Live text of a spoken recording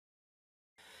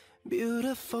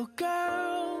Beautiful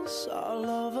girls all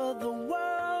over the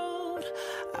world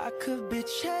I could be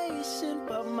chasing,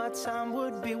 but my time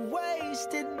would be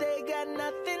wasted. They got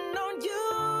nothing on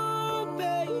you,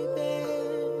 baby.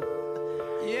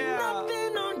 Yeah.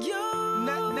 Nothing on you,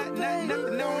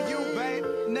 nothing on you, babe.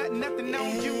 Nothing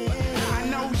on you. I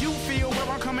know you feel where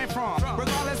I'm coming from,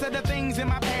 regardless of the things in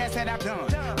my past that I've done.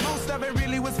 Most of it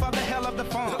really was for the hell of the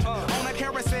fun. On a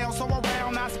carousel, so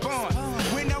around I spun.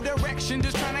 With no direction,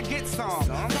 just trying to get some.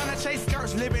 Trying to chase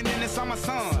skirts, living in the summer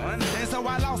sun. And so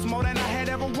I lost more than I had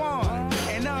ever won.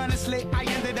 And honestly, I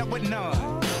ended up with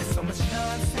none. There's so much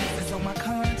nonsense that's on my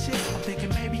conscience. I'm thinking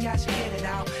maybe I should get it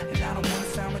out. And I don't want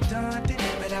to sound redundant,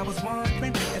 but I was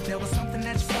wondering if there was something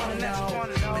that you want to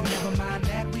know. But never mind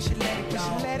that, we should let it go.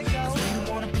 Cause we don't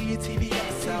want to be a TV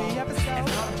episode. And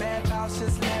all the bad thoughts,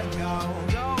 just let it go.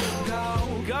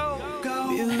 Go.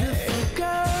 Beautiful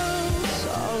girls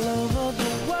all over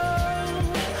the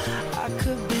world I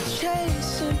could be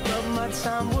chasing, but my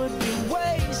time would be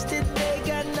wasted. They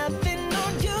got nothing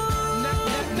on you.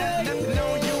 Nothing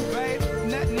on you, babe.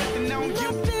 Nothing on you.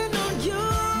 Nothing on you.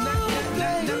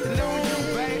 Nothing on you,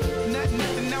 babe.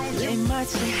 Nothing on you. They might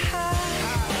say hi,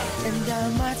 and I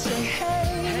might say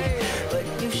hey, but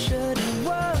you shouldn't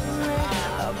worry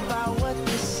about what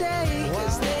they say,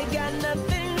 cause they got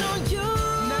nothing on you.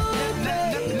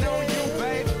 Nothing on you,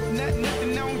 babe.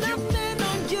 Nothing on you. Nothing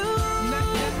on you.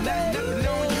 Nothing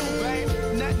on you, babe.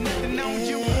 Nothing on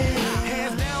you.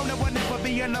 Hands down, there will never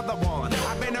be another one.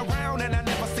 I've been around and I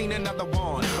never seen another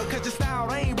one. Because your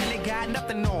style ain't really got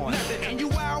nothing on. And you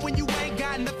wild when you ain't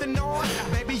got nothing on.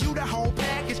 Baby, you the whole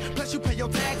package. Plus you pay your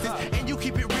taxes. And you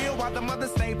keep it real while the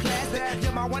mothers stay plastic.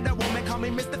 You're my Wonder Woman, call me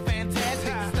Mr.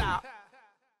 Fantastic. Stop.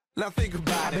 Now think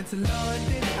about it. I've been to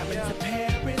London, I've been to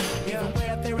Paris, even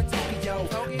where there in Tokyo.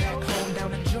 Back home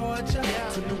down in Georgia,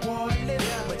 to New Orleans,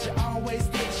 but you always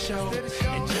did the show.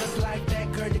 And just like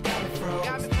that, girl, you got me froze.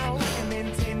 Like a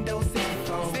Nintendo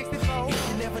 64. If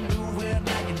you never knew, well,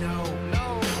 now you know.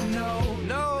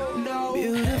 No.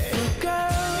 Beautiful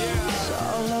girls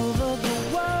all over the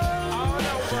world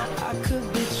I could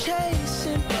be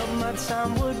chasing, but my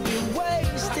time would be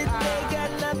wasted. They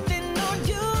got nothing on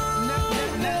you.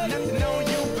 Nothing on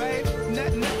you, babe.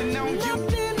 Nothing on you.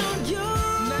 Nothing on you.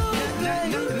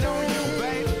 Nothing on you,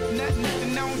 babe.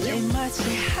 Nothing on you. They might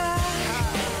say hi,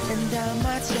 and I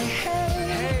might say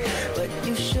hey, but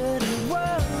you shouldn't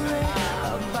worry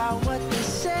about what they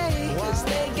say, cause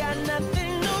they got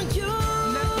nothing on you.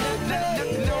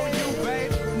 Nothing on you,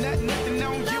 babe. Nothing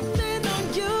on you. Nothing on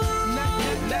you.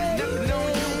 Nothing on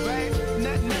you, babe.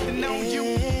 Nothing on you.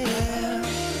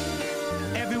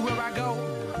 Everywhere I go,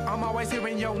 I'm always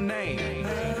hearing your name.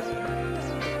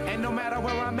 And no matter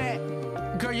where I'm at,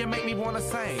 girl, you make me wanna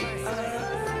sing.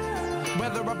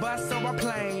 Whether a bus or a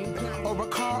plane, or a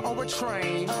car or a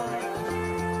train,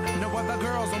 no other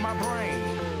girls on my brain,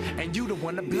 and you the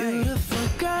one to blame. Beautiful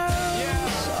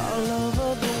girls all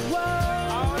over the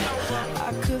world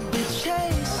I could be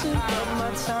chasing, but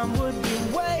my time would be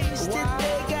wasted.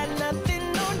 They got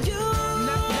nothing on you.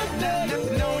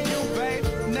 Nothing on you, babe.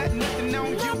 Nothing on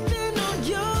you. Nothing on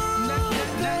you.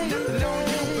 Nothing on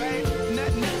you, babe.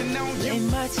 Nothing on you. They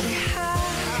might say hi,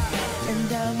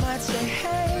 and I might say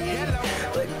hey,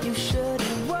 but you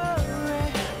shouldn't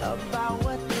worry about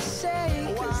what they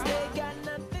say, cause they got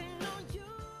nothing on you.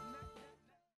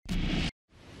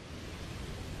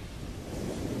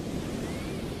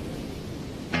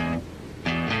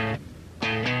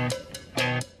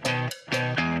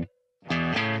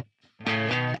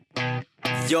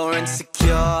 You're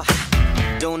insecure,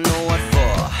 don't know what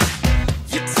for.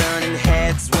 You're turning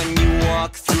heads when you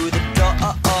walk through the door.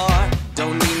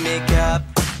 Don't need makeup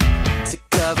to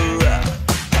cover up.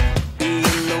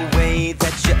 Being the way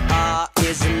that you are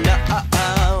is enough.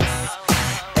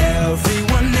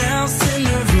 Everyone else in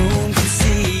the room can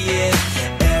see it.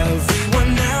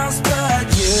 Everyone else but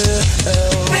you.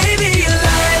 Baby, you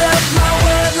light up my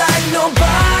world like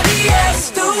nobody else.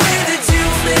 The way that you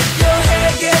flip your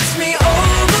hair gets me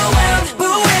overwhelmed.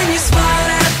 But when you smile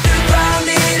at the ground,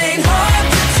 it ain't hard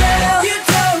to tell. You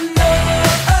don't know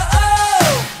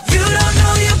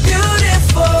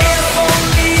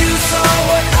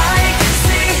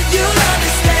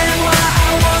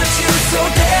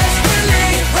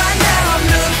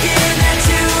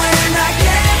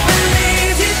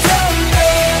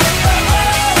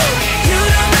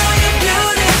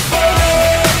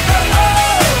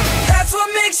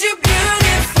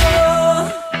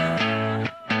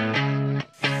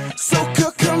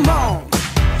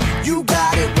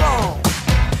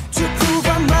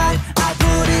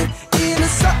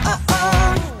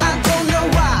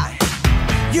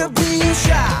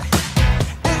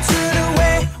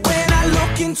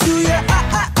into your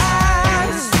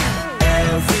eyes.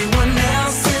 Everyone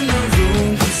else in the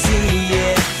room can see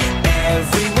it.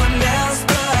 Everyone else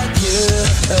but you.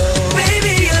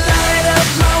 Baby, you light up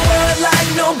my world like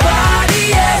nobody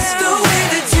else. The way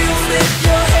that you flip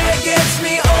your hair gets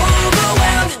me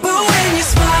overwhelmed. But when you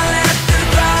smile at the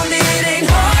ground, it ain't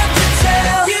hard to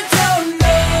tell. You don't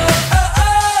know,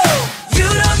 you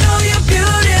don't know you're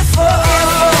beautiful.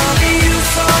 If only you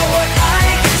saw what I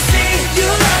can see,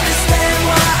 you'll understand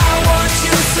why I want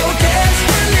you so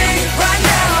desperately. Right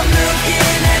now I'm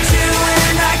looking at you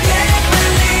and I can't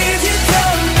believe you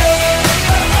don't know,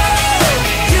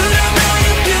 you don't know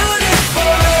you're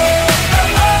beautiful.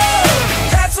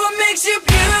 That's what makes you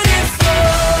beautiful.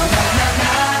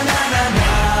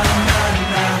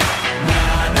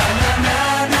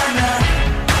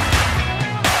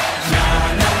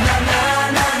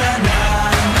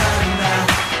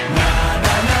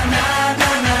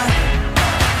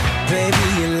 Baby,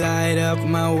 you light up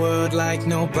my world like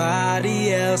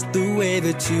nobody else. The way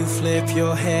that you flip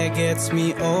your hair gets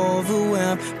me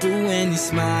overwhelmed. But when you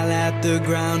smile at the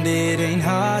ground, it ain't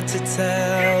hard to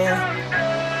tell.